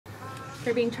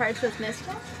They're being charged with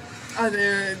mischief? Oh,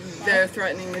 they're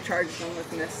threatening to charge them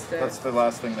with mischief. That's the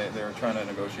last thing they were trying to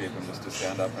negotiate them just to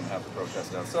stand up and have the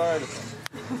protest outside.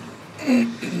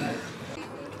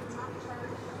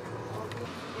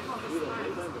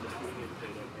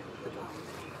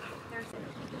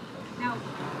 Now,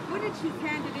 footage he's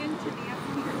handed in to the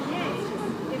SPCA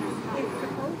is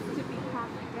supposed to be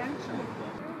confidential.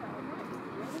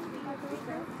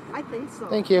 I think so.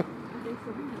 Thank you. I think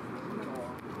so.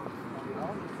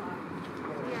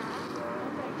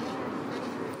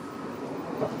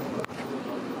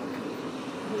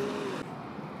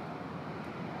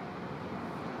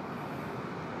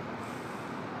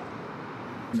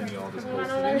 And then you all just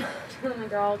And then the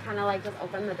girl kind of like just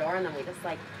opened the door, and then we just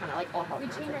like kind of like all held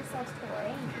hands. We chained ourselves to the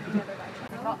way and together by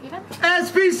even.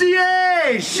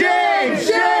 SPCA! Shame!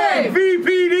 Shame!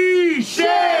 VPD!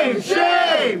 Shame!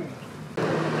 Shame!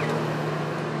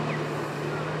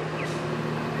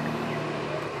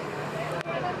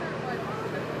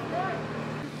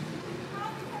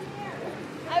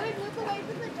 I would look away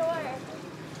from the door.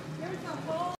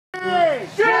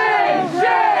 Shame!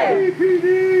 Shame!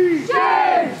 VPD!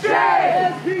 Shame!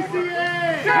 Shame!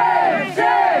 SPCA! Shame!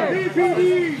 Shame! VPD!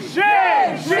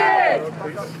 Shame! Shame!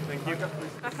 Thank you.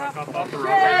 SPCA!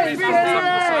 Right to the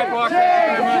sidewalk,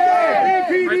 everybody.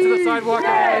 Thank you.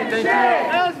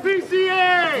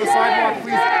 SPCA! The sidewalk,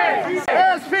 please.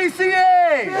 SPCA!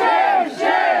 Shame!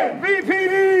 Shame!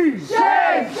 VPD!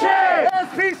 Shame! Shame!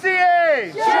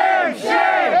 SPCA! Shame!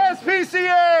 Shame!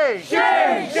 SPCA!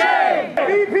 Shame! Shame!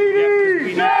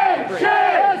 VPD! Shame!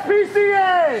 Shame!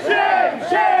 SPCA! Shame!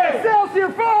 Shame!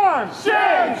 Excelsior Farm!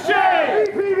 Shame! Shame!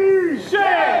 VPD!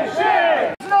 Shame!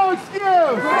 Shame! No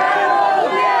excuse!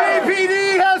 VPD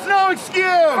has no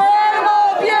excuse!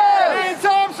 Ian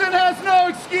Thompson has no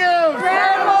excuse!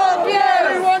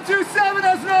 3127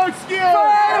 has no excuse!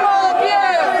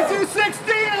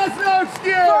 3216 has no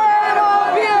excuse!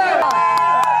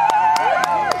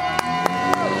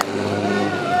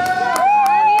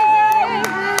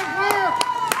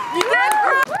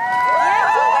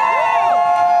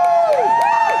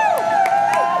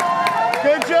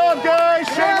 Good job, guys!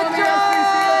 Shame on the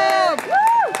SPCA!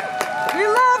 We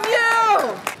love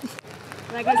you!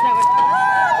 Like, is that what